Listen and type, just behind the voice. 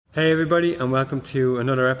Hey everybody, and welcome to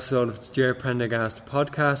another episode of the Ger Prendergast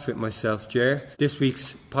podcast with myself, Ger. This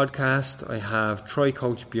week's podcast, I have Troy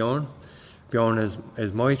coach Bjorn. Bjorn is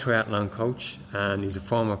my triathlon coach, and he's a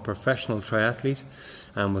former professional triathlete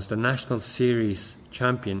and was the National Series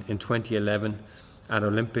champion in 2011 at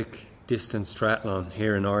Olympic distance triathlon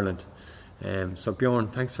here in Ireland. So Bjorn,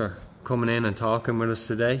 thanks for coming in and talking with us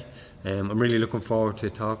today. I'm really looking forward to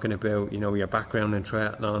talking about, your background in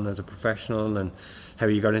triathlon as a professional and how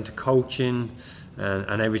you got into coaching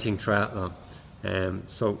and everything triathlon.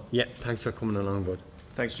 Thanks for coming along, bud.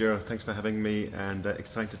 Thanks, Gerard. Thanks for having me, and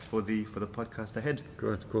excited for the podcast ahead.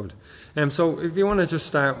 Good. So if you want to just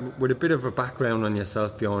start with a bit of a background on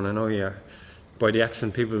yourself, Bjorn. I know you're, by the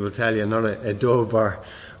accent, people will tell you're not a dub or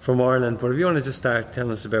from Ireland, but if you want to just start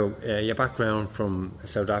telling us about your background from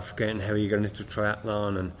South Africa and how you got into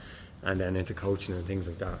triathlon and then into coaching and things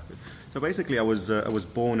like that. So basically, I was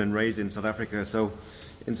born and raised in South Africa. So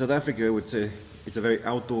in South Africa, it's a very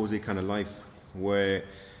outdoorsy kind of life where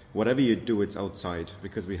whatever you do, it's outside,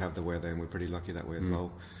 because we have the weather and we're pretty lucky that way as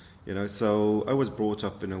well. So I was brought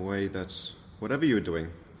up in a way that whatever you were doing,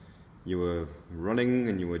 you were running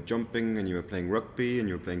and you were jumping and you were playing rugby and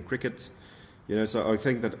you were playing cricket. So I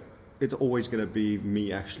think that it's always going to be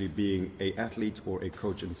me actually being an athlete or a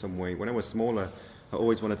coach in some way. When I was smaller, I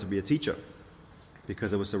always wanted to be a teacher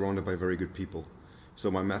because I was surrounded by very good people. So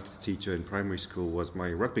my maths teacher in primary school was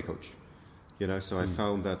my rugby coach. So I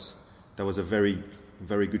found that was a very,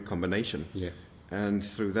 very good combination. Yeah. And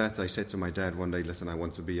through that, I said to my dad one day, listen, I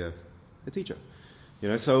want to be a teacher.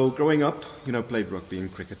 So growing up, played rugby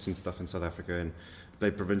and cricket and stuff in South Africa, and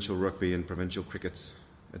played provincial rugby and provincial cricket.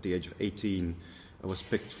 At the age of 18, I was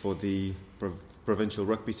picked for the provincial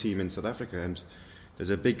rugby team in South Africa, and there's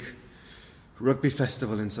a big rugby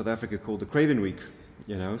festival in South Africa called the Craven Week,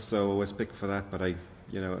 so I was picked for that, but I,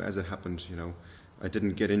 as it happened, I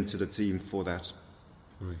didn't get into the team for that,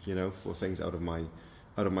 right. For things out of my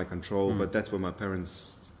control, but that's when my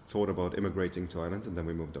parents thought about immigrating to Ireland, and then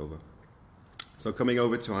we moved over. So coming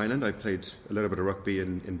over to Ireland, I played a little bit of rugby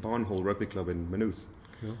in Barnhall Rugby Club in Maynooth,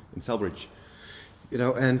 in Celbridge,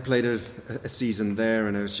 and played a season there,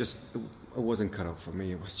 and it wasn't cut out for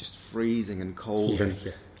me. It was just freezing and cold,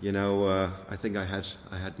 I think I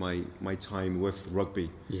had my time with rugby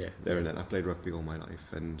there, and then I played rugby all my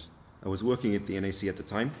life, and I was working at the NAC at the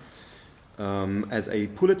time as a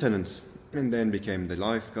pool attendant, and then became the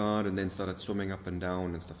lifeguard, and then started swimming up and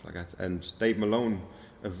down and stuff like that. And Dave Malone,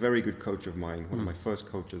 a very good coach of mine, one of my first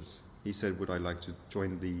coaches, he said, would I like to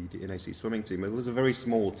join the NAC swimming team? It was a very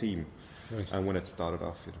small team. Right. And when it started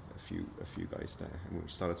off, a few guys there, and we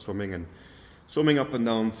started swimming up and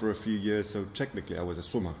down for a few years. So technically, I was a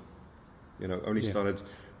swimmer. Started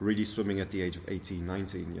really swimming at the age of 18,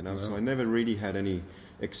 19. Wow. So I never really had any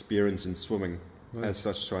experience in swimming as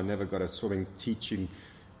such. So I never got a swimming teaching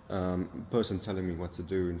person telling me what to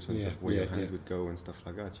do in terms of where your hand would go and stuff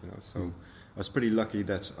like that. So I was pretty lucky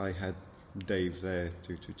that I had Dave there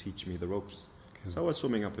to teach me the ropes. Okay. So I was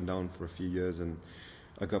swimming up and down for a few years, and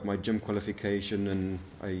I got my gym qualification, and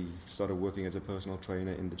I started working as a personal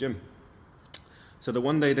trainer in the gym. So the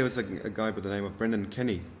one day there was a guy by the name of Brendan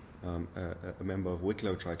Kenny, a member of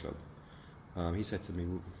Wicklow Tri Club. He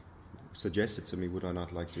suggested to me, would I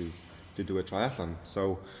not like to do a triathlon?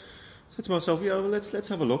 So I said to myself, let's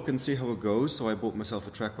have a look and see how it goes. So I bought myself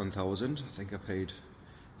a Track 1000. I think I paid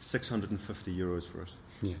 €650 for it.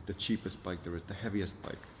 Yeah. The cheapest bike there is, the heaviest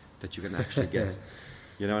bike that you can actually get.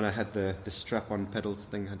 And I had the strap-on pedals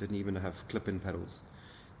thing. I didn't even have clip-in pedals.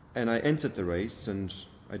 And I entered the race, and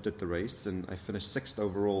I did the race, and I finished 6th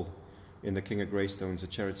overall in the King of Greystones, a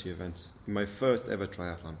charity event, my first ever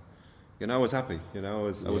triathlon. I was happy. I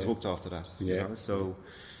was hooked after that. Yeah. So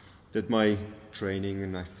did my training,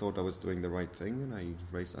 and I thought I was doing the right thing. And I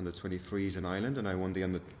raced under 23s in Ireland, and I won the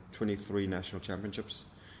under 23 national championships.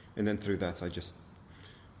 And then through that, I just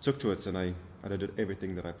took to it, and I did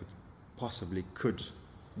everything that I possibly could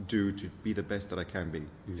do to be the best that I can be.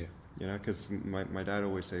 Yeah. Because my dad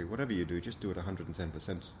always say, whatever you do, just do it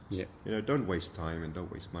 110%. Yeah. Don't waste time and don't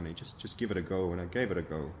waste money. Just give it a go. And I gave it a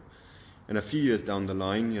go. And a few years down the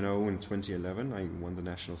line, in 2011, I won the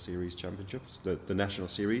National Series Championships, the National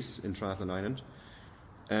Series in Triathlon Ireland.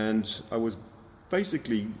 And I was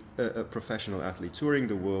basically a professional athlete, touring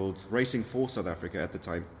the world, racing for South Africa at the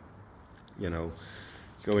time.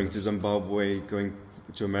 Going to Zimbabwe, going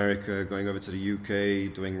to America, going over to the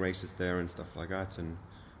UK, doing races there and stuff like that. And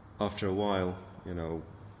after a while,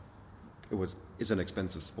 it's an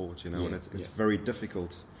expensive sport, and it's very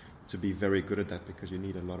difficult to be very good at that because you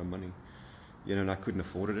need a lot of money, and I couldn't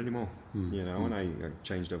afford it anymore, and I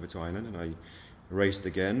changed over to Ireland, and I raced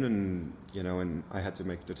again, and and I had to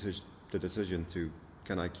make the decision to,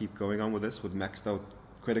 can I keep going on with this with maxed out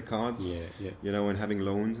credit cards, and having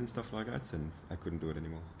loans and stuff like that, and I couldn't do it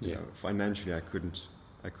anymore. Financially, I couldn't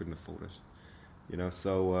afford it.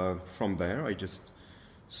 So from there, I just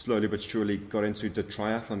slowly but surely got into the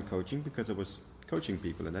triathlon coaching, because I was coaching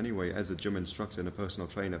people in any way as a gym instructor and a personal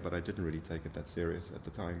trainer, but I didn't really take it that serious at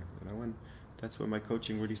the time, and that's where my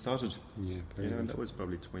coaching really started. And that was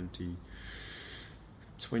probably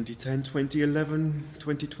 2010, 2011,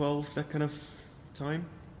 2012, that kind of time.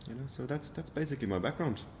 So that's basically my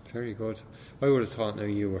background. Very good. I would have thought now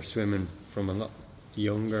you were swimming from a lot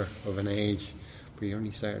younger of an age, but you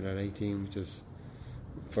only started at 18, which is,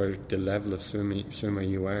 for the level of swimmer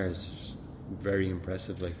you are, is very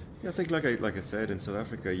impressive. I think like I said, in South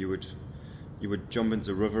Africa you would jump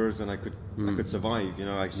into rivers and I could survive,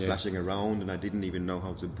 splashing around, and I didn't even know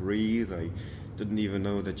how to breathe. I didn't even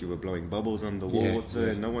know that you were blowing bubbles underwater,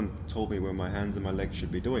 and no one told me where my hands and my legs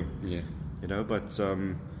should be doing. But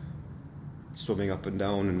swimming up and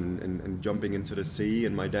down and jumping into the sea,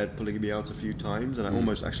 and my dad pulling me out a few times, and I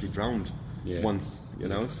almost actually drowned once,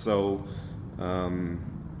 so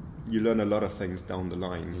you learn a lot of things down the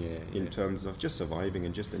line in terms of just surviving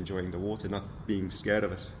and just enjoying the water, not being scared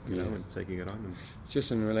of it, and taking it on.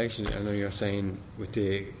 Just in relation, I know you're saying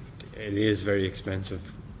it is very expensive,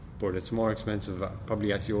 but it's more expensive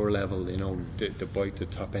probably at your level, the bike, the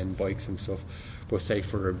top end bikes and stuff. But say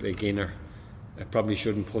for a beginner, I probably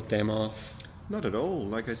shouldn't put them off. Not at all.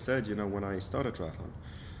 Like I said, when I started triathlon,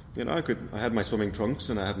 I had my swimming trunks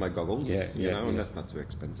and I had my goggles, and that's not too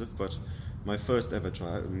expensive. But my first ever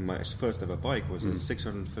bike was a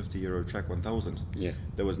 650 euro Trek 1000.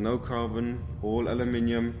 There was no carbon, all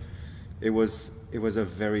aluminium. It was a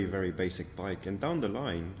very, very basic bike. And down the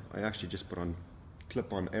line, I actually just put on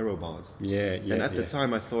clip-on aero bars. And at the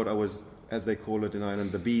time, I thought I was, as they call it in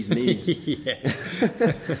Ireland, the bee's knees.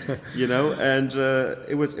 And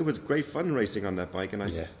it was great fun racing on that bike, and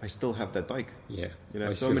I still have that bike.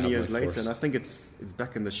 So many years later, and I think it's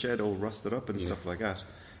back in the shed, all rusted up and stuff like that.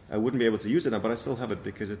 I wouldn't be able to use it now, but I still have it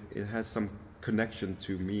because it has some connection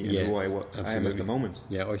to me and who I am at the moment.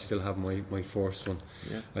 I still have my first one.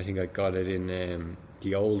 I think I got it in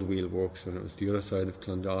the old Wheelworks when it was the other side of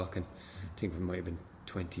Clondalk, and I think it might have been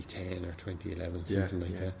 2010 or 2011, something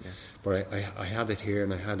like that. But I had it here,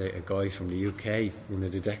 and I had a guy from the UK, one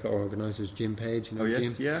of the DECA organisers, Jim Page.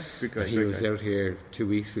 Jim? Good guy. He was out here 2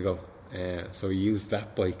 weeks ago. So he used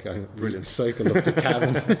that bike. Brilliant. Cycled up the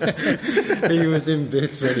cabin. He was in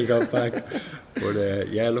bits when he got back. But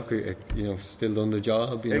look, still done the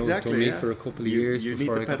job. Exactly. Done me for a couple of years. You need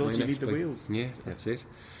the pedals, you need the wheels. That's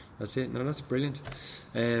it. No, that's brilliant.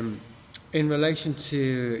 In relation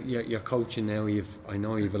to your coaching now, I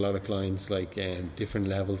know you've a lot of clients like different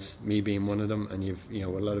levels. Me being one of them, and you've a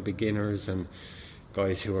lot of beginners and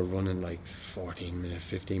guys who are running like 14-minute,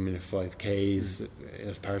 15-minute 5Ks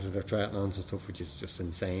as part of their triathlons and stuff, which is just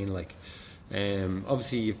insane.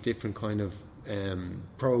 Obviously you've different kind of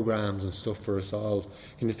programs and stuff for us all.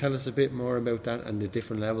 Can you tell us a bit more about that and the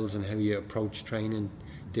different levels and how you approach training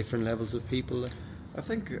different levels of people? I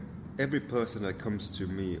think every person that comes to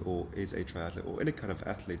me or is a triathlete or any kind of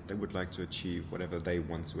athlete, they would like to achieve whatever they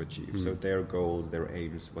want to achieve. So their goals, their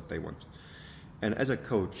aims, what they want. And as a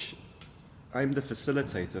coach, I'm the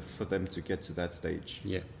facilitator for them to get to that stage,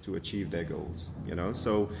 to achieve their goals,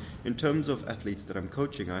 So in terms of athletes that I'm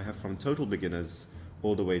coaching, I have from total beginners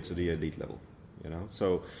all the way to the elite level,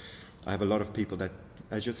 So I have a lot of people that,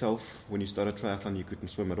 as yourself, when you start a triathlon, you couldn't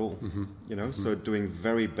swim at all, So doing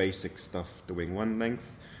very basic stuff, doing one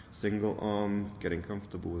length, single arm, getting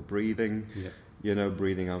comfortable with breathing,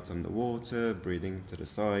 breathing out underwater, breathing to the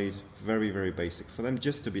side, very, very basic for them,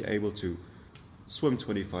 just to be able to swim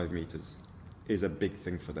 25 meters. Is a big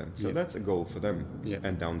thing for them. So that's a goal for them.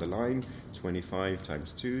 And down the line, 25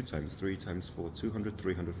 times 2 times 3 times 4, 200,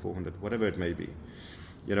 300, 400, whatever it may be.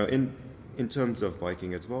 In terms of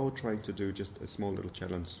biking as well, trying to do just a small little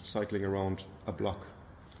challenge, cycling around a block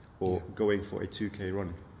or going for a 2K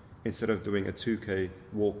run instead of doing a 2K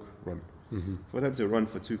walk run. For them to run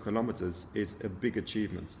for 2 kilometers is a big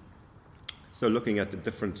achievement. So looking at the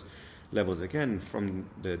different levels again, from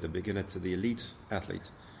the beginner to the elite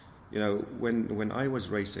athlete, when I was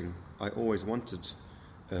racing, I always wanted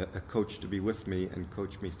a coach to be with me and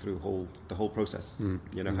coach me through the whole process.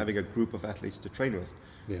 Having a group of athletes to train with.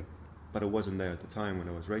 But I wasn't there at the time when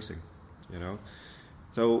I was racing.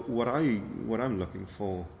 So what I'm looking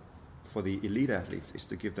for the elite athletes is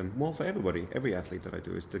to give them, well, for every athlete that I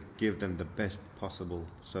do, is to give them the best possible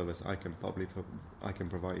service I can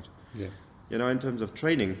provide. In terms of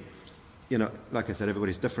training, like I said,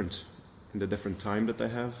 everybody's different. in the different time that they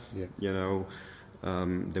have. Yeah. You know,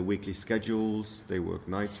 their weekly schedules. They work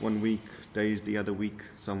nights one week, days the other week.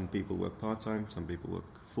 Some people work part-time, some people work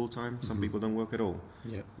full-time, some people don't work at all.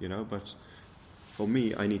 Yeah. You know, but for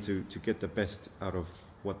me, I need to get the best out of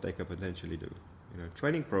what they could potentially do. You know,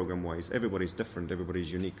 training program-wise, everybody's different,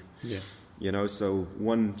 everybody's unique. Yeah. You know, so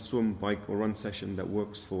one swim, bike, or run session that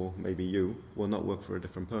works for maybe you will not work for a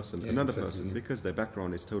different person, another person, because their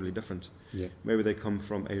background is totally different. Yeah. Maybe they come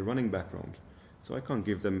from a running background, so I can't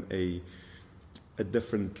give them the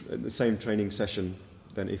same training session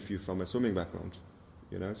than if you're from a swimming background.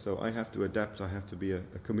 You know, so I have to adapt. I have to be a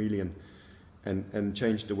chameleon, and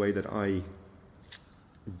change the way that I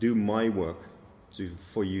do my work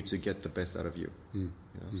for you to get the best out of you. You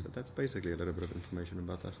know, so that's basically a little bit of information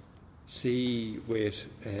about that. See with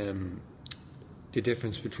the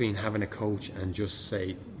difference between having a coach and just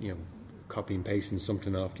say, you know, copy and pasting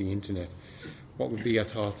something off the internet. What would be your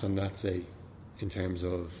thoughts on that, say, in terms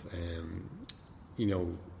of, you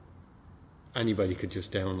know, anybody could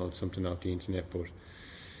just download something off the internet, but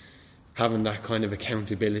having that kind of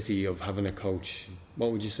accountability of having a coach,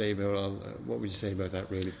 what would you say about that,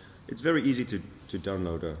 really? It's very easy to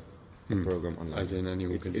download a program online. As in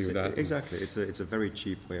anyone can do that. Exactly. It's a very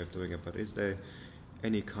cheap way of doing it, but is there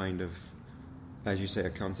any kind of, as you say,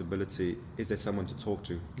 accountability? Is there someone to talk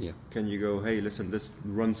to? Yeah. Can you go, hey, listen, this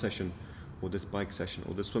run session or this bike session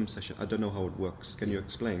or this swim session, I don't know how it works. Can you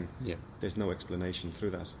explain? Yeah. There's no explanation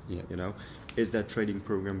through that. Yeah. You know, is that training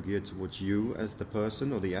program geared towards you as the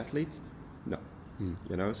person or the athlete? No.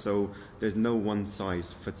 You know, so there's no one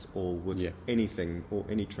size fits all with anything or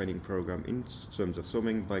any training program in terms of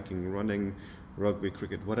swimming, biking, running, rugby,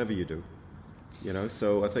 cricket, whatever you do. You know,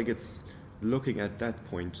 so I think it's looking at that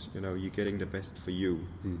point. You know, you're getting the best for you.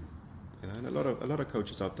 You know, and a lot of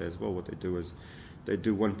coaches out there as well. What they do is they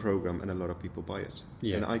do one program and a lot of people buy it.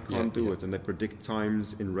 Yeah. And I can't do it. And they predict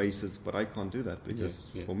times in races, but I can't do that because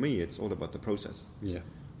for me it's all about the process. Yeah.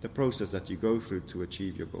 The process that you go through to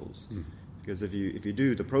achieve your goals. Because if you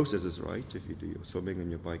do the processes right, if you do your swimming and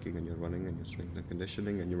your biking and your running and your strength and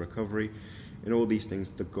conditioning and your recovery, and all these things,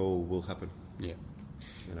 the goal will happen. Yeah.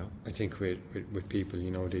 You know, I think with people, you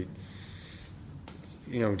know, they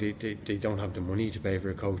don't have the money to pay for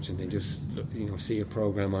a coach, and they just, you know, see a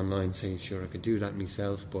program online saying, sure, I could do that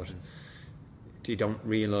myself, but they don't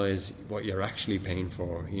realise what you're actually paying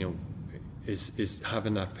for. You know, is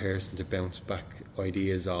having that person to bounce back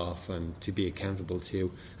ideas off and to be accountable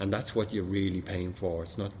to, and that's what you're really paying for.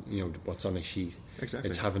 It's not, you know, what's on a sheet. Exactly.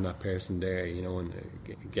 It's having that person there, you know, and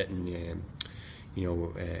getting you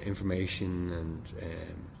know, information and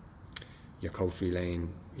your coach relaying,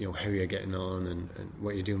 you know, how you're getting on and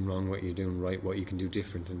what you're doing wrong, what you're doing right, what you can do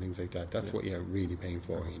different and things like that. That's what you're really paying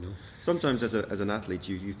for, you know. Sometimes as an athlete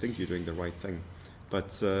you think you're doing the right thing,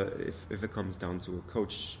 but if it comes down to a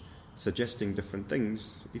coach suggesting different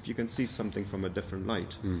things, if you can see something from a different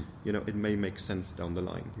light, you know, it may make sense down the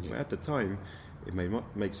line. But at the time, it may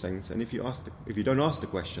not make sense. And if you don't ask the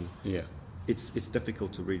question, it's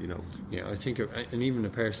difficult to really know. Yeah, I think, and even a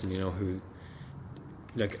person, you know, who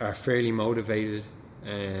like are fairly motivated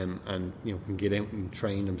and you know can get out and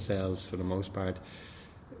train themselves for the most part,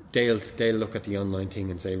 they'll look at the online thing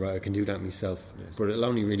and say, right, I can do that myself. Yes. But it'll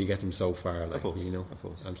only really get them so far, like, you know. Of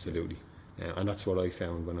course. Absolutely. And that's what I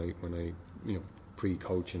found when I you know,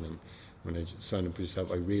 pre-coaching and when I signed up for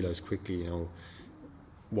myself, I realised quickly, you know,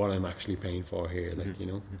 what I'm actually paying for here, like, you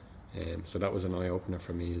know. So that was an eye-opener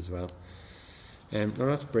for me as well. No,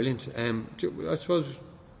 that's brilliant. I suppose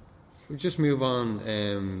we'll just move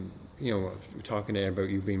on. You know, we're talking there about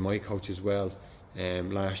you being my coach as well.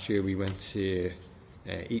 Last year we went to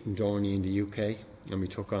Eton Dorney in the UK, and we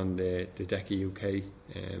took on the DECA UK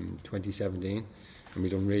 2017. And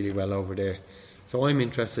we've done really well over there. So I'm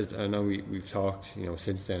interested, I know we've talked, you know,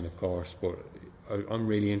 since then, of course, but I'm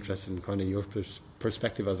really interested in kind of your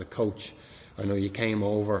perspective as a coach. I know you came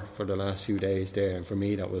over for the last few days there, and for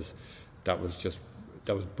me that was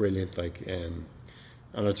brilliant. Like, and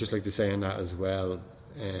I'd just like to say on that as well,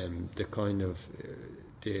 the kind of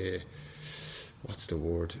the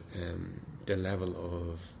level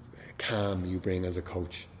of calm you bring as a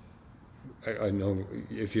coach. I know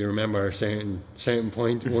if you remember a certain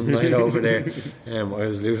point one night over there, I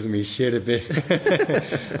was losing my shit a bit,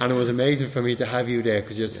 and it was amazing for me to have you there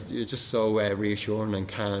because you're just so reassuring and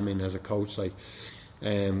calming as a coach. Like,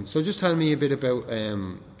 so just tell me a bit about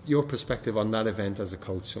your perspective on that event as a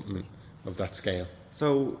coach, something of that scale.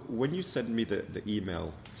 So when you sent me the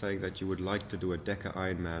email saying that you would like to do a DECA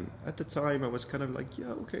Ironman, at the time I was kind of like,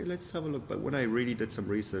 yeah, okay, let's have a look. But when I really did some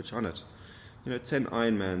research on it, you know, 10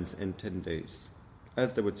 Ironmans in 10 days.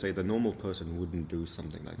 As they would say, the normal person wouldn't do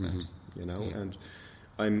something like that. you know, Yeah.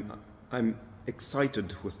 and I'm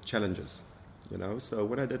excited with challenges, you know. So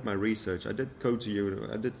when I did my research, I did go to you,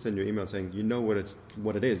 I did send you an email saying, you know what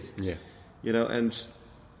it is, Yeah. you know, and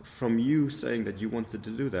from you saying that you wanted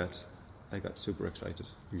to do that, I got super excited.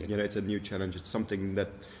 Yeah. You know, it's a new challenge. It's something that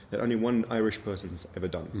only one Irish person's ever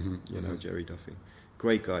done. Mm-hmm. You know, Jerry Duffy,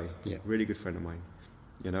 great guy, Yeah. really good friend of mine.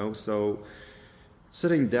 You know, so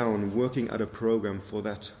sitting down, working at a program for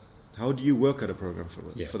that. How do you work at a program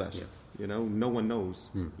for that? Yeah. You know, no one knows.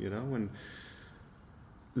 You know, and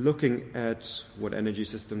looking at what energy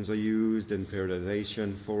systems are used and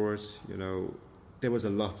periodization for it, you know, there was a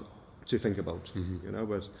lot to think about. You know,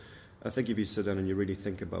 but I think if you sit down and you really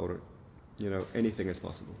think about it, you know, anything is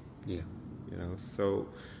possible. Yeah. You know, so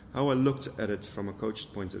how I looked at it from a coach's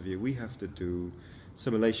point of view, we have to do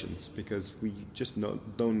simulations because we just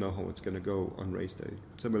don't know how it's going to go on race day.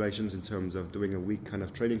 Simulations in terms of doing a week kind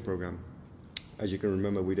of training program. As you can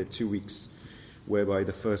remember, we did 2 weeks, whereby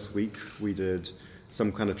the first week we did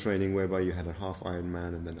some kind of training whereby you had a half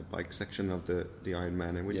Ironman and then a bike section of the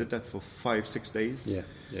Ironman, and we did that for 5-6 days. Yeah.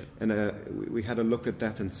 Yeah. And we had a look at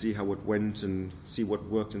that and see how it went and see what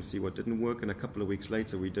worked and see what didn't work. And a couple of weeks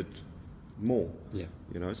later, we did more. Yeah.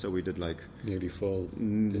 You know, so we did like Nearly full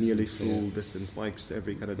distance bikes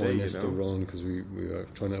every kind of day. day. Minus you know, the run because we were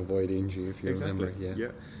trying to avoid injury. If you remember,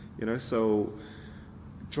 yeah. You know, so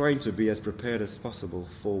trying to be as prepared as possible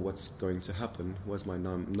for what's going to happen was my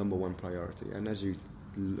number one priority. And as you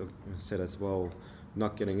said as well,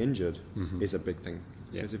 not getting injured is a big thing.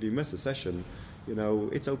 Yeah. Because if you miss a session, you know,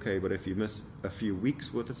 it's okay, but if you miss a few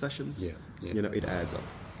weeks worth of sessions, you know, it adds up.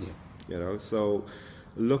 Yeah. You know, so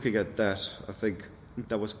looking at that, I think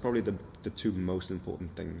that was probably the two most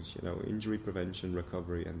important things, you know, injury prevention,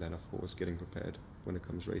 recovery, and then, of course, getting prepared when it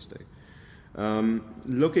comes race day.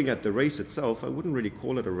 Looking at the race itself, I wouldn't really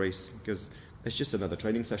call it a race because it's just another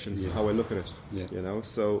training session, how I look at it, you know.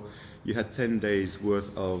 So you had 10 days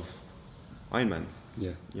worth of Ironmans.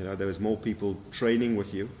 Yeah. You know, there was more people training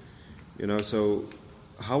with you, you know. So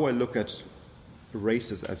how I look at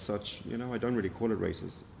races as such, you know, I don't really call it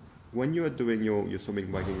races. When you are doing your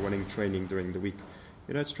swimming, biking, running training during the week,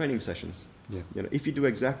 you know, it's training sessions. Yeah. You know, if you do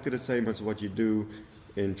exactly the same as what you do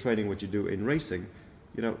in training, what you do in racing,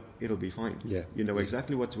 you know, it'll be fine. Yeah. You know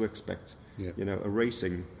exactly what to expect. Yeah. You know, a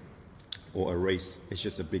racing or a race is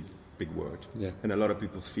just a big word. Yeah. And a lot of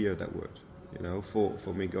people fear that word. You know,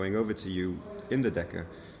 for me going over to you in the Dakar,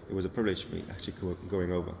 it was a privilege for me actually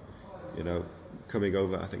going over. You know, coming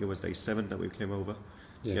over, I think it was day 7 that we came over.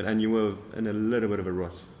 Yeah. And you were in a little bit of a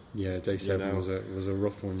rut. Yeah, day 7 know, was a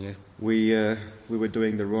rough one. Yeah. We were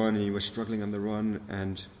doing the run and you were struggling on the run,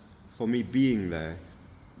 and for me being there,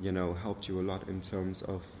 you know, helped you a lot in terms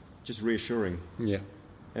of just reassuring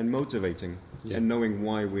and motivating and knowing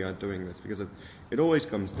why we are doing this, because it always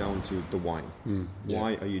comes down to the why.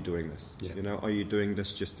 Why are you doing this? Yeah. You know, are you doing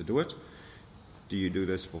this just to do it? Do you do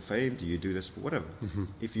this for fame? Do you do this for whatever?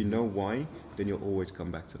 If you know why, then you'll always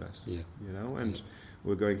come back to that. Yeah. You know, and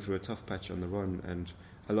we're going through a tough patch on the run, and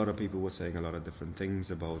a lot of people were saying a lot of different things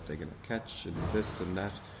about they're going to catch and this and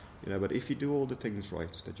that, you know. But if you do all the things right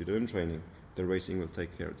that you do in training, the racing will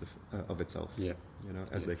take care of itself. Yeah. You know,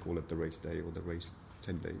 as they call it, the race day or the race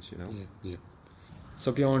 10 days. You know. Yeah.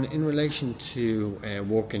 So Bjorn, in relation to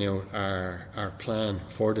working out our plan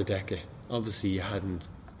for the Dakar, obviously you hadn't,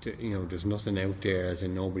 you know, there's nothing out there, as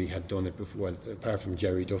in nobody had done it before. Well, apart from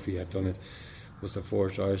Jerry Duffy had done it, was the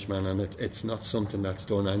first Irishman, and it's not something that's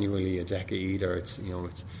done annually a Dakar either. It's, you know,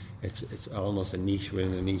 it's almost a niche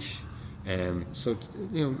within a niche. So,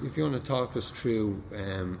 you know, if you want to talk us through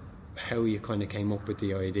how you kind of came up with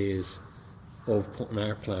the ideas of putting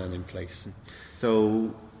our plan in place.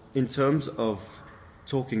 So, in terms of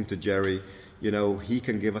talking to Jerry, you know, he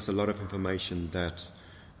can give us a lot of information that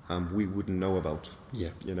we wouldn't know about. Yeah.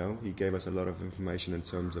 You know, he gave us a lot of information in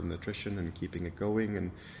terms of nutrition and keeping it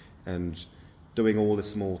going and doing all the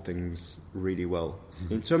small things really well.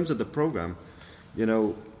 In terms of the program, you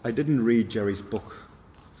know, I didn't read Jerry's book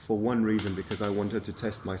for one reason, because I wanted to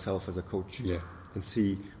test myself as a coach and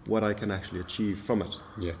see what I can actually achieve from it.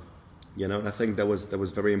 Yeah. You know, and I think that was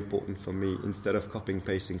very important for me, instead of copying and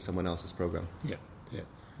pasting someone else's program. Yeah.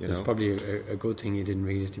 You It's know? probably a good thing you didn't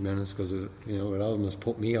read it, to be honest, because you know, it almost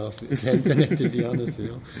put me off attempting it, to be honest, you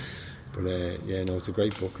know. But no, it's a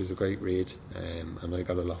great book, it's a great read, and I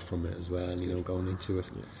got a lot from it as well, you know, going into it.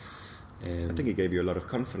 I think he gave you a lot of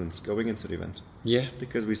confidence going into the event. Yeah.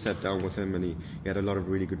 Because we sat down with him and he had a lot of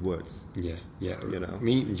really good words. Yeah. You know,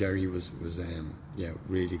 meeting Jerry was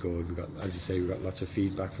really good. We got, as you say, we got lots of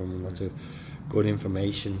feedback from him, lots of good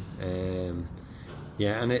information.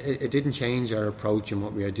 And it didn't change our approach and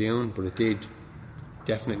what we are doing, but it did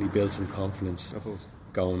definitely built some confidence Of course.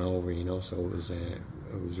 going over, you know. So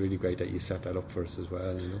it was really great that you set that up for us as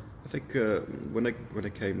well, you know. I think when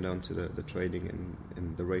it came down to the training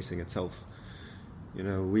and the racing itself, you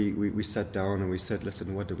know, we sat down and we said,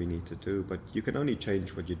 listen, what do we need to do? But you can only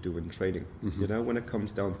change what you do in training. You know, when it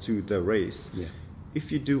comes down to the race,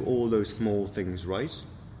 if you do all those small things right,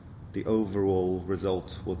 the overall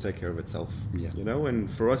result will take care of itself. You know, and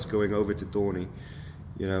for us going over to Dorney,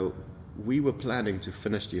 you know, we were planning to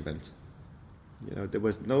finish the event. You know, there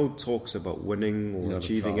was no talks about winning or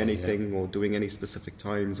achieving anything or doing any specific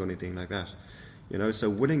times or anything like that. You know, so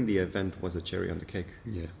winning the event was a cherry on the cake.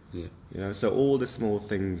 You know, so all the small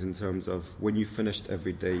things in terms of when you finished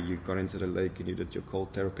every day, you got into the lake and you did your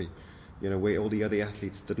cold therapy. You know, where all the other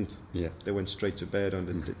athletes didn't. They went straight to bed,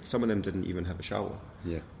 and some of them didn't even have a shower.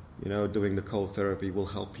 You know, doing the cold therapy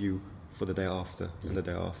will help you for the day after and the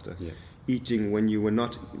day after. Eating when you were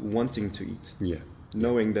not wanting to eat.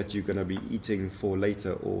 Knowing that you're going to be eating for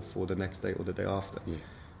later or for the next day or the day after.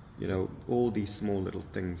 You know, all these small little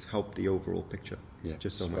things help the overall picture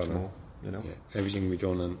just so much more. You know, everything we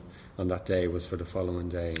done on that day was for the following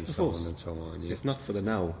day, and so on and so on. It's not for the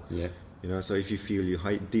now. You know, so if you feel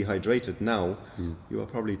you're dehydrated now, you are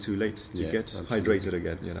probably too late to get hydrated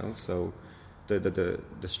again. You know, so the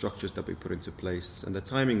structures that we put into place and the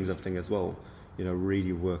timings of things as well, you know,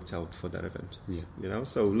 really worked out for that event. You know,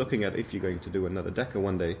 so looking at if you're going to do another Dakar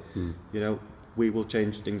one day, you know, we will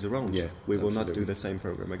change things around. We will not do the same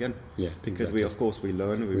program again. Because we, of course, we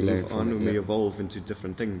learn, we move on, and we evolve into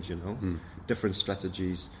different things. You know, different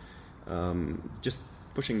strategies, just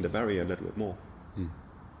pushing the barrier a little bit more.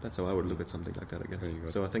 That's how I would look at something like that again.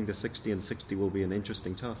 So I think the 60 and 60 will be an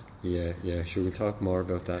interesting task. Sure, we'll talk more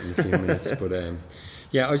about that in a few minutes. But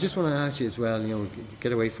I just want to ask you as well, you know,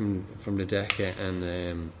 get away from the DECA,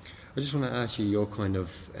 and I just want to ask you your kind of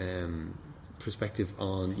perspective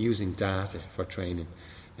on using data for training.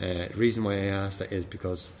 The reason why I ask that is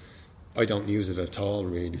because I don't use it at all,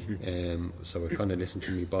 really. So I kind of listen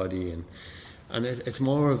to my body, and it's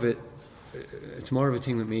more of a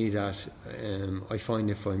thing with me that I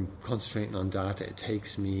find if I'm concentrating on data, it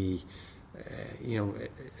takes me, you know,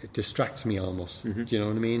 it distracts me almost. Do you know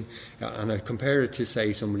what I mean? And I compare it to,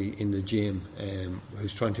 say, somebody in the gym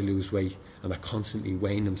who's trying to lose weight and are constantly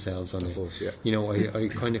weighing themselves on it. You know, I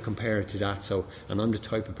kind of compare it to that. So, and I'm the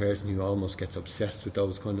type of person who almost gets obsessed with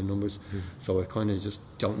those kind of numbers. So I kind of just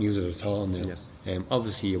don't use it at all now.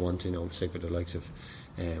 Obviously, you want to, you know, say for the likes of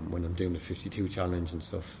when I'm doing the 52 challenge and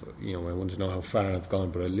stuff, you know, I want to know how far I've gone,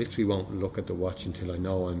 but I literally won't look at the watch until I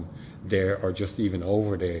know I'm there or just even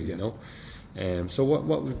over there, you know. So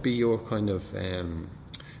what would be your kind of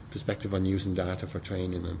perspective on using data for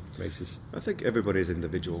training and races? I think everybody is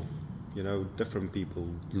individual. You know, different people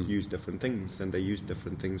use different things, and they use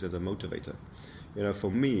different things as a motivator. You know,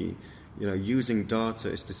 for me, you know, using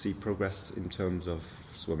data is to see progress in terms of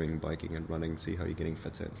swimming, biking and running, see how you're getting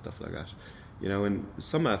fitter and stuff like that. You know, and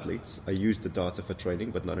some athletes, I use the data for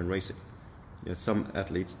training, but not in racing. You know, some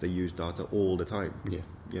athletes, they use data all the time.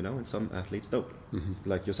 You know, and some athletes don't,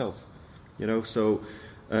 like yourself. You know, so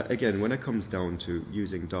again, when it comes down to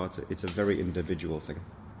using data, it's a very individual thing.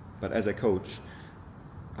 But as a coach,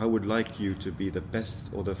 I would like you to be the best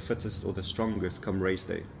or the fittest or the strongest come race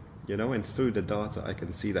day. You know, and through the data, I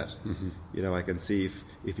can see that. You know, I can see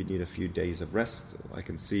if you need a few days of rest. I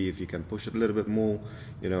can see if you can push it a little bit more.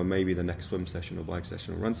 You know, maybe the next swim session or bike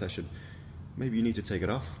session or run session, maybe you need to take it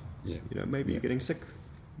off. You know, maybe you're getting sick.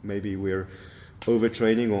 Maybe we're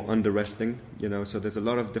overtraining or under resting. You know, so there's a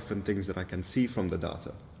lot of different things that I can see from the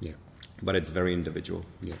data. But it's very individual.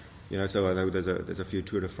 You know, so I know there's a few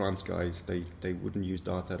Tour de France guys, they wouldn't use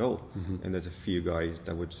data at all. And there's a few guys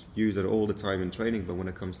that would use it all the time in training, but when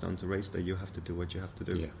it comes down to race day, you have to do what you have to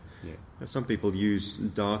do. And some people use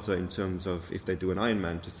data in terms of if they do an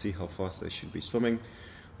Ironman to see how fast they should be swimming,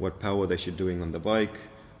 what power they should be doing on the bike,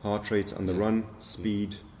 heart rate on the run,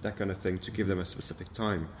 speed, that kind of thing, to give them a specific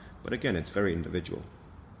time. But again, it's very individual.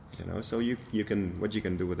 You know, so what you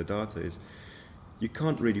can do with the data is, you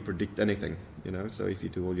can't really predict anything, you know, so if you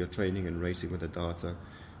do all your training and racing with the data,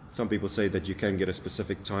 some people say that you can get a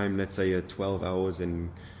specific time, let's say a 12 hours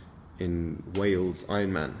in Wales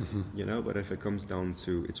Ironman, you know, but if it comes down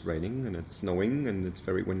to it's raining and it's snowing and it's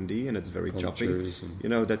very windy and it's very choppy, you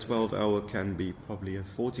know, that 12 hour can be probably a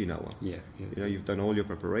 14 hour. You know, you've done all your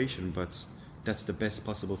preparation, but that's the best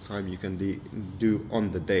possible time you can do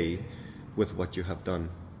on the day with what you have done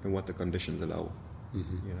and what the conditions allow.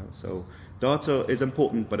 You know, so data is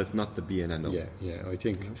important, but it's not the be and end all. I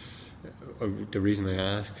think the reason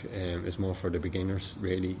I ask is more for the beginners,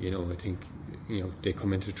 really. You know, I think, you know, they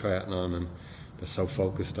come into triathlon and they're so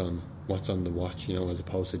focused on what's on the watch, you know, as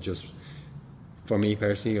opposed to just. For me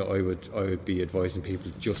personally, I would be advising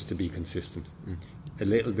people just to be consistent. A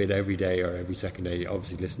little bit every day or every second day.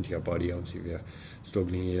 Obviously, listen to your body. Obviously, if you're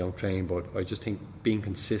struggling, you don't train. But I just think being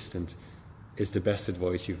consistent is the best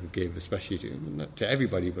advice you could give, especially to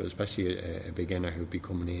everybody, but especially a beginner who'd be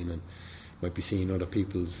coming in and might be seeing other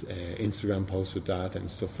people's Instagram posts with that and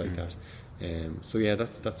stuff like that. So yeah,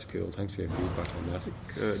 that's cool. Thanks for your feedback on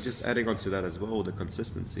that. Just adding on to that as well, the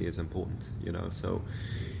consistency is important. You know, so.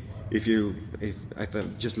 If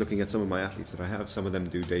I'm just looking at some of my athletes that I have, some of them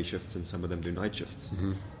do day shifts and some of them do night shifts.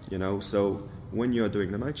 You know, so when you're doing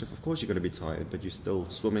the night shift, of course you're going to be tired, but you're still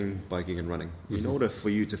swimming, biking, and running. In order for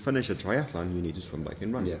you to finish a triathlon, you need to swim, bike,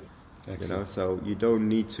 and run. Yeah, excellent. You know, so you don't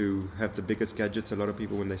need to have the biggest gadgets. A lot of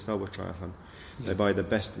people, when they start with triathlon, they buy the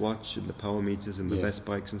best watch and the power meters and the best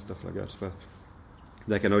bikes and stuff like that. But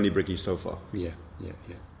that can only bring you so far. Yeah.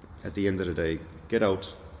 At the end of the day, get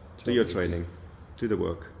out, do your training, do the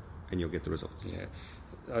work, and you'll get the results. Yeah,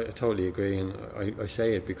 I totally agree, and I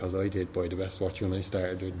say it because I did buy the best watch when I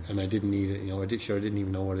started, and I didn't need it. You know, I didn't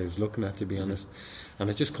even know what I was looking at, to be honest. And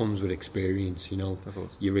it just comes with experience. You know,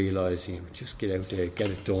 you realise, you know, just get out there,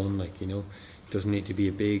 get it done. Like, you know, it doesn't need to be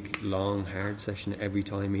a big, long, hard session every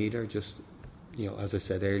time either. Just, you know, as I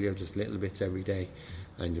said earlier, just little bits every day,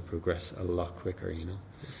 and you progress a lot quicker. You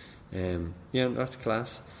know, yeah, that's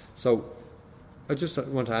class. So, I just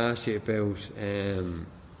want to ask you about.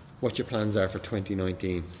 What your plans are for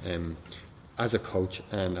 2019 as a coach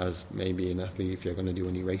and as maybe an athlete, if you're going to do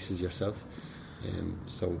any races yourself.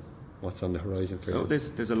 So what's on the horizon for you?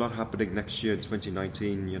 So there's a lot happening next year in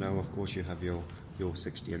 2019. You know, of course you have your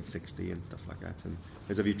 60 and 60 and stuff like that. And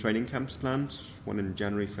there's a few training camps planned, one in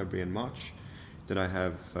January, February and March. Then I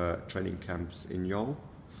have training camps in Yol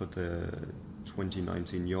for the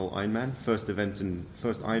 2019 Yol Ironman, first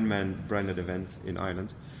Ironman branded event in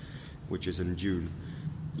Ireland, which is in June.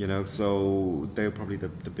 You know, so they're probably the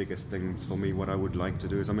biggest things for me. What I would like to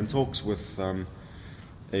do is I'm in talks with a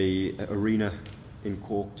arena in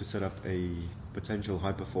Cork to set up a potential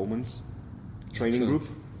high performance training group.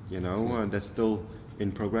 You know, that's still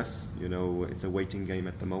in progress. You know, it's a waiting game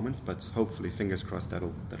at the moment, but hopefully, fingers crossed,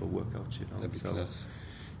 that'll work out. You know, that'd be class.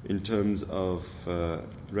 In terms of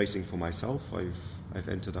racing for myself, I've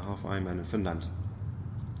entered a half Ironman in Finland.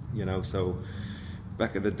 You know, so.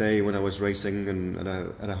 Back in the day when I was racing and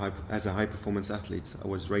as a high performance athlete, I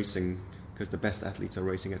was racing because the best athletes are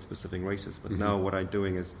racing at specific races. But now what I'm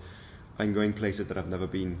doing is I'm going places that I've never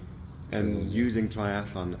been and using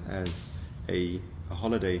triathlon as a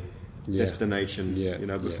holiday destination. You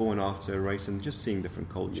know, before and after a race, and just seeing different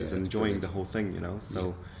cultures, and enjoying the whole thing. You know,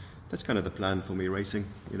 so that's kind of the plan for me racing.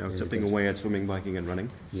 You know, tipping away at swimming, biking, and running.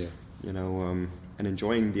 You know, and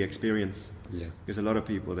enjoying the experience. Because a lot of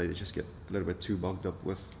people, they just get a little bit too bogged up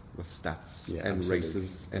with stats and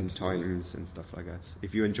races and times and stuff like that.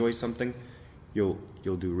 If you enjoy something, you'll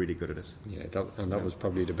do really good at it. Yeah, that was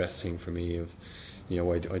probably the best thing for me. You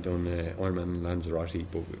know, I done Ironman in Lanzarote,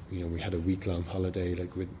 but you know, we had a week-long holiday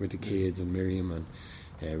like with the kids and Miriam, and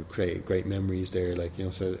we created great memories there. Like, you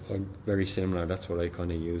know, so I'm very similar. That's what I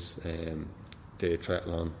kind of use the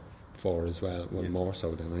triathlon for as well. Well, more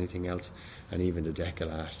so than anything else. And even the DECA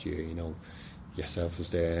last year, you know, yourself was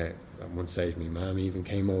there at one stage. My mum even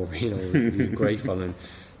came over. You know, we were grateful, and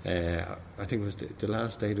I think it was the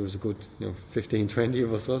last day. There was a good, you know, 15, 20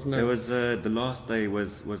 of us, wasn't there? It was the last day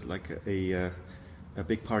was like a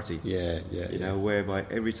big party. You know, whereby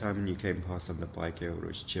every time you came past on the bike, everyone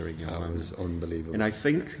was cheering you on. It was unbelievable. And I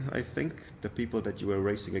think the people that you were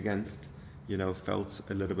racing against, you know, felt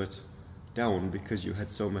a little bit down because you had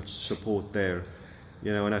so much support there.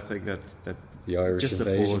 You know, and I think that the Irish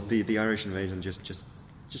invasion, the Irish invasion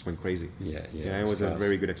just went crazy. It was a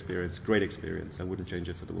very good experience, great experience. I wouldn't change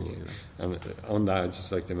it for the world. You know? And on that, I'd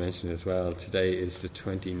just like to mention as well, today is the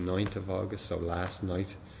 29th of August, so last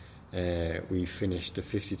night we finished the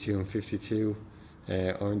 52 and 52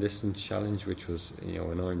 iron distance challenge, which was, you know,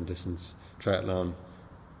 an iron distance triathlon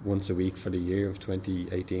once a week for the year of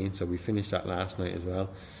 2018. So we finished that last night as well,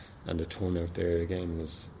 and the turnout there again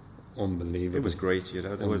was unbelievable. It was great, you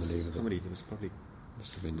know. There was how many? There was probably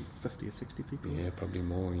must have been 50 or 60 people. Yeah, probably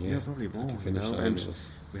more. Probably more. You know? And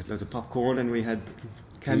we had loads of popcorn, and we had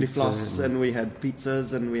candy floss, and we had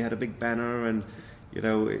pizzas, and we had a big banner, and you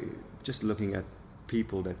know, just looking at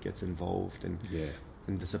people that gets involved and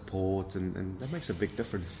the support, and that makes a big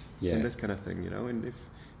difference in this kind of thing, you know. And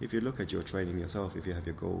if you look at your training yourself, if you have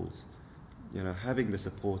your goals, you know, having the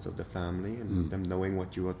support of the family and them knowing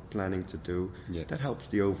what you are planning to do, that helps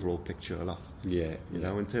the overall picture a lot. You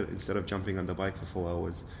know, instead of jumping on the bike for 4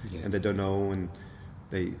 hours and they don't know, and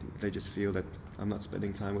they just feel that I'm not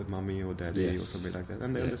spending time with mommy or daddy Yes. or something like that,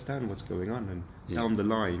 and they Yeah. understand what's going on, and Yeah. down the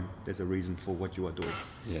line there's a reason for what you are doing.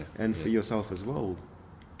 Yeah. And yeah. for yourself as well,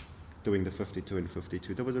 doing the 52 and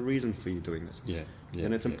 52, there was a reason for you doing this. Yeah. Yeah.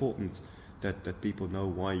 And it's yeah. important that people know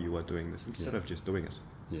why you are doing this instead Yeah. of just doing it.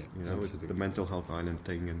 Yeah. You know, with absolutely. the mental health island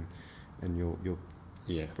thing and your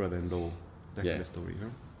Yeah. brother-in-law, that Yeah. kind of story, you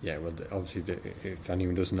know? Yeah, well, obviously, if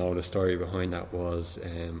anyone doesn't know, the story behind that was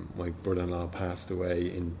my brother-in-law passed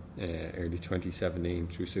away in early 2017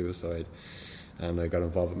 through suicide, and I got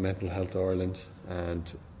involved with Mental Health Ireland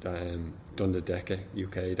and done the DECA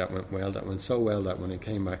UK. That went well. That went so well that when I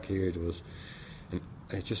came back here, there was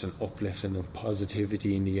it's just an uplifting of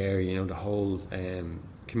positivity in the area. You know, the whole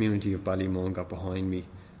community of Ballymun got behind me,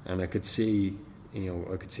 and I could see,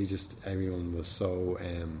 just everyone was so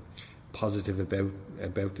positive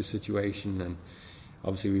about the situation. And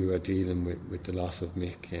obviously we were dealing with the loss of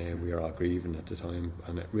Mick. We were all grieving at the time,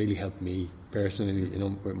 and it really helped me personally,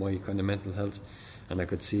 with my kind of mental health. And I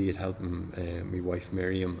could see it helping my wife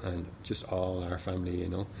Miriam and just all our family,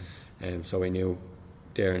 so I knew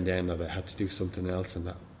there and then that I had to do something else, and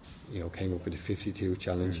that came up with the 52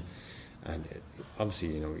 challenge. And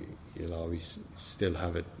obviously, you'll always still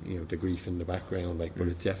have it, the grief in the background, but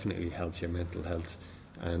it definitely helps your mental health.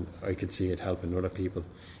 And I could see it helping other people,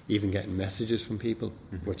 even getting messages from people,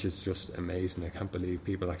 which is just amazing. I can't believe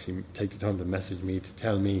people actually take the time to message me to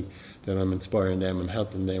tell me that I'm inspiring them and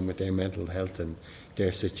helping them with their mental health and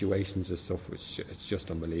their situations and stuff. It's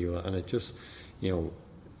just unbelievable, and it just,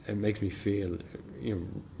 it makes me feel,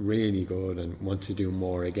 really good and want to do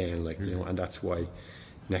more again. And that's why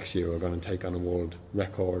next year we're going to take on a world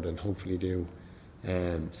record and hopefully do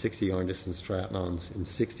 60 iron distance triathlons in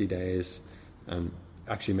 60 days, and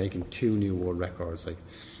actually making 2 new world records.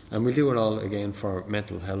 And we'll do it all again for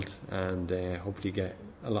mental health, and hopefully get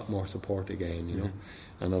a lot more support again.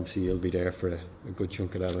 And obviously you'll be there for a good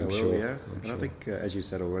chunk of that. I'm sure. Yeah. I'm And sure. I think, as you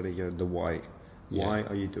said already, the why. Yeah. Why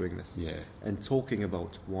are you doing this? Yeah. And talking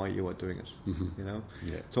about why you are doing it.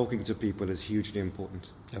 Yeah. Talking to people is hugely important.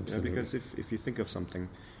 Absolutely. Because if you think of something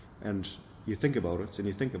and you think about it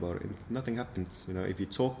and nothing happens. If you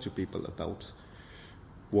talk to people about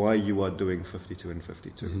why you are doing 52 and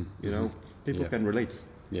 52, people Yeah. can relate.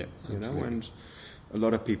 Yeah. Absolutely. And a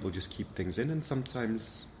lot of people just keep things in, and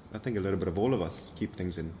sometimes I think a little bit of all of us keep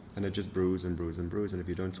things in, and it just brews and brews and brews, and if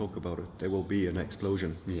you don't talk about it, there will be an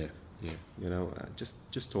explosion. Yeah. Yeah.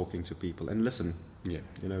 Just talking to people and listen. Yeah.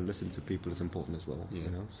 Listen to people is important as well. Yeah.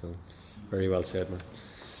 So Very well said,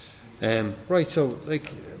 man. Right, so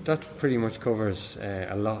that pretty much covers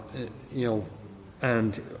a lot,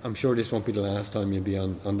 and I'm sure this won't be the last time you'll be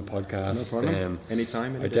on the podcast. no problem.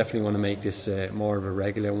 Anytime. I definitely want to make this more of a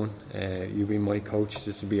regular one. You be my coach.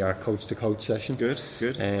 This will be our coach-to-coach session. Good.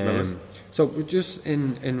 Love it. So just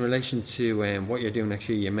in relation to what you're doing next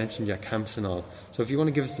year, you mentioned your camps and all. So if you want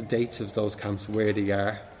to give us the dates of those camps, where they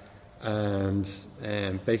are, and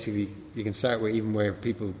basically you can start with even where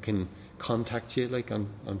people can contact you,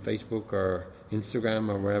 on Facebook or Instagram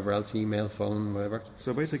or wherever else, email, phone, whatever.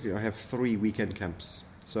 So basically, I have 3 weekend camps.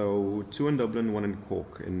 So 2 in Dublin, 1 in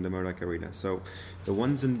Cork in the Murdoch Arena. So the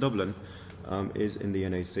ones in Dublin is in the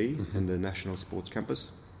NAC, in the National Sports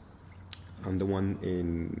Campus. And the one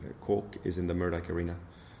in Cork is in the Murdoch Arena.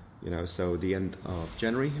 So the end of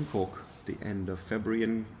January in Cork, the end of February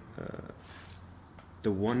in...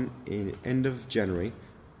 the one in end of January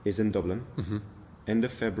is in Dublin. End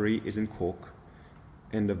of February is in Cork.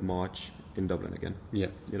 End of March in Dublin again. Yeah.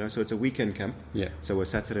 So it's a weekend camp. Yeah. So a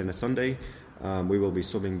Saturday and a Sunday. We will be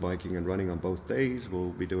swimming, biking and running on both days.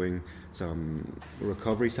 We'll be doing some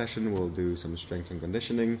recovery session. We'll do some strength and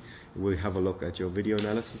conditioning. We'll have a look at your video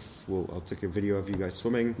analysis. I'll take a video of you guys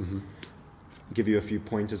swimming, give you a few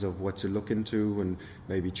pointers of what to look into and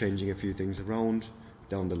maybe changing a few things around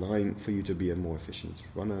down the line for you to be a more efficient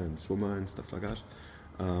runner and swimmer and stuff like that.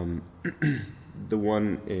 The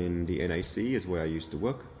one in the NAC is where I used to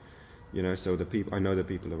work. So the people, I know the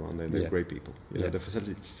people around there, they're great people. The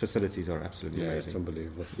facilities are absolutely amazing. It's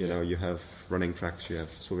unbelievable. You have running tracks, you have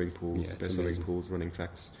swimming pools, it's swimming amazing. pools, running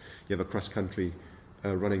tracks. You have a cross-country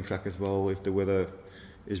running track as well. If the weather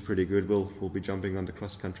is pretty good, we'll be jumping on the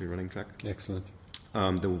cross-country running track. Excellent.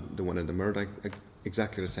 The one in the Murdoch,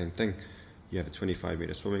 exactly the same thing. You have a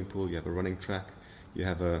 25-meter swimming pool, you have a running track, you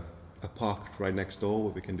have a park right next door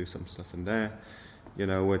where we can do some stuff in there.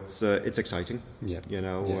 It's exciting. Yeah.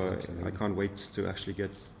 Absolutely. I can't wait to actually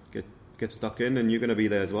get stuck in, and you're going to be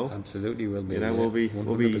there as well. Absolutely, we'll be. We'll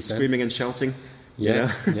be 100%. screaming and shouting.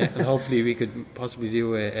 Yeah, and hopefully we could possibly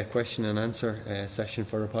do a question and answer session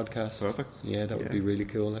for a podcast. Perfect. Yeah, that would be really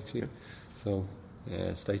cool, actually. So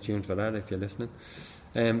stay tuned for that if you're listening.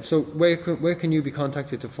 So where can you be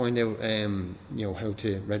contacted to find out how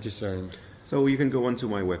to register? So you can go onto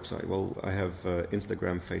my website. Well, I have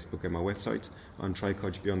Instagram, Facebook, and my website on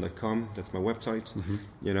trycoachbeyond.com. That's my website.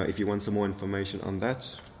 If you want some more information on that,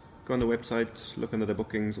 go on the website, look under the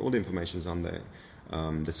bookings. All the information's on there.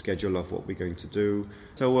 The schedule of what we're going to do.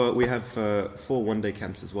 So we have 4 one-day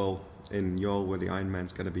camps as well in Youghal, where the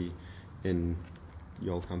Ironman's going to be in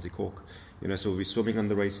Youghal, County Cork. So we'll be swimming on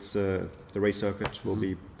the race circuit. We'll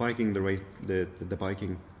be biking the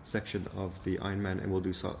biking section of the Ironman, and we'll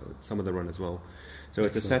do some of the run as well. So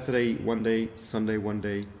it's a Saturday one day, Sunday one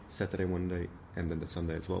day, Saturday one day, and then the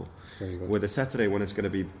Sunday as well. Very good. Where the Saturday one is going to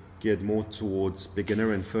be geared more towards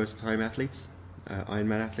beginner and first-time athletes,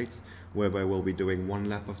 Ironman athletes, whereby we'll be doing 1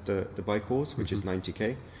 lap of the bike course, which is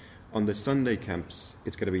 90k. On the Sunday camps,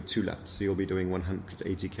 it's going to be 2 laps, so you'll be doing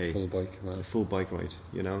 180k. Full bike, wow. Full bike ride,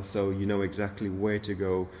 so you know exactly where to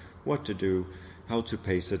go, what to do, how to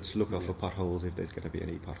pace it, look out for potholes if there's going to be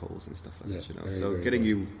any potholes and stuff like that. Very, so very getting good.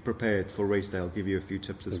 you prepared for race day, I'll give you a few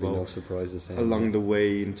tips as well. No surprises along the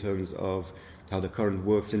way in terms of how the current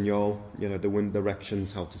works in Youghal, the wind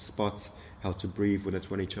directions, how to spot, how to breathe when it's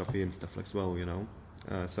really choppy and stuff like that as well,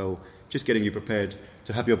 So just getting you prepared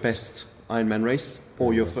to have your best Ironman race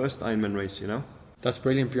or your first Ironman race, That's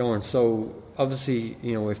brilliant, Bjorn. So obviously,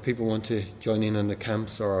 if people want to join in on the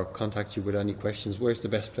camps or contact you with any questions, where's the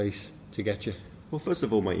best place to get you? Well, first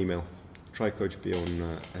of all, my email,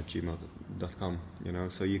 trycoachbjorn@gmail.com,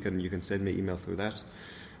 so you can send me email through that.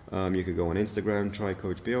 You can go on Instagram,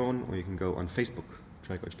 trycoachbjorn, or you can go on Facebook,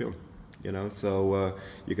 trycoachbjorn, so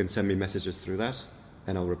you can send me messages through that,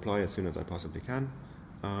 and I'll reply as soon as I possibly can.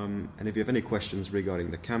 And if you have any questions regarding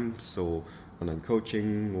the camps or online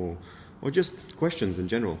coaching or just questions in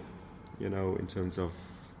general, in terms of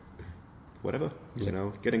whatever,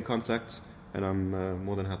 get in contact, and I'm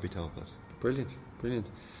more than happy to help that. Brilliant.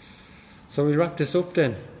 So we'll wrap this up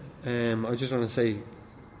then. I just want to say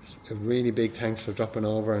a really big thanks for dropping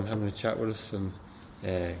over and having a chat with us and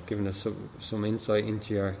giving us some insight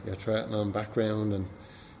into your triathlon background and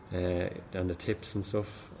the tips and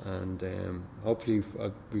stuff. And hopefully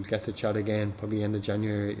we'll get to chat again probably end of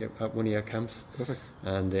January at one of your camps. Perfect.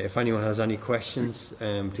 And if anyone has any questions,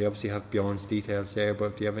 they obviously have Bjorn's details there,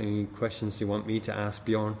 but if you have any questions you want me to ask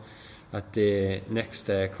Bjorn at the next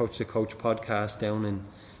Coach to Coach podcast down in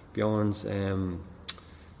Bjorn's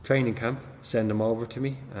training camp, send them over to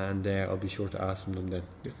me and I'll be sure to ask them then.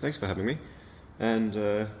 Yeah, thanks for having me. And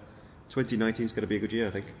 2019 is going to be a good year, I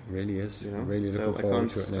think. It really is. Really looking forward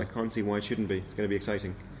to it now. I can't see why it shouldn't be. It's going to be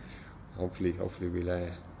exciting. Hopefully we'll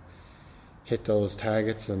hit those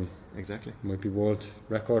targets and exactly might be world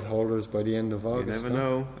record holders by the end of August. You never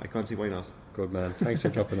know. I can't see why not. Good man. Thanks for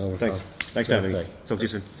dropping over. Thanks for having me. Talk to you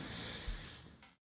soon.